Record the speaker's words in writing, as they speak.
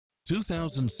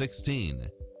2016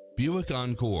 Buick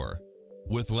Encore.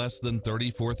 With less than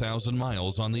 34,000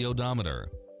 miles on the odometer,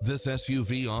 this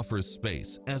SUV offers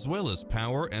space as well as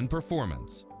power and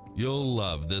performance. You'll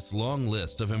love this long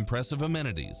list of impressive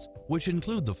amenities, which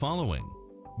include the following: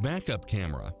 backup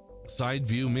camera, side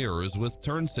view mirrors with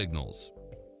turn signals,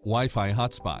 Wi-Fi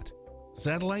hotspot,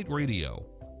 satellite radio,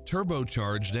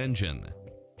 turbocharged engine,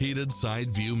 heated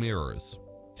side view mirrors,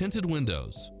 tinted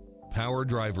windows, power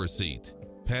driver's seat,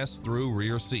 pass-through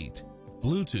rear seat,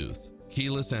 Bluetooth,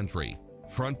 keyless entry,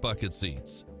 front bucket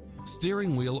seats,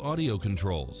 steering wheel audio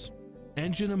controls,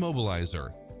 engine immobilizer,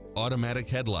 automatic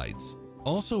headlights.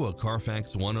 Also a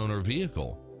Carfax one-owner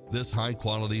vehicle, this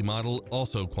high-quality model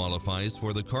also qualifies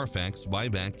for the Carfax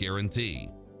buyback guarantee.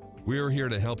 We're here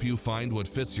to help you find what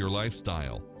fits your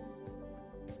lifestyle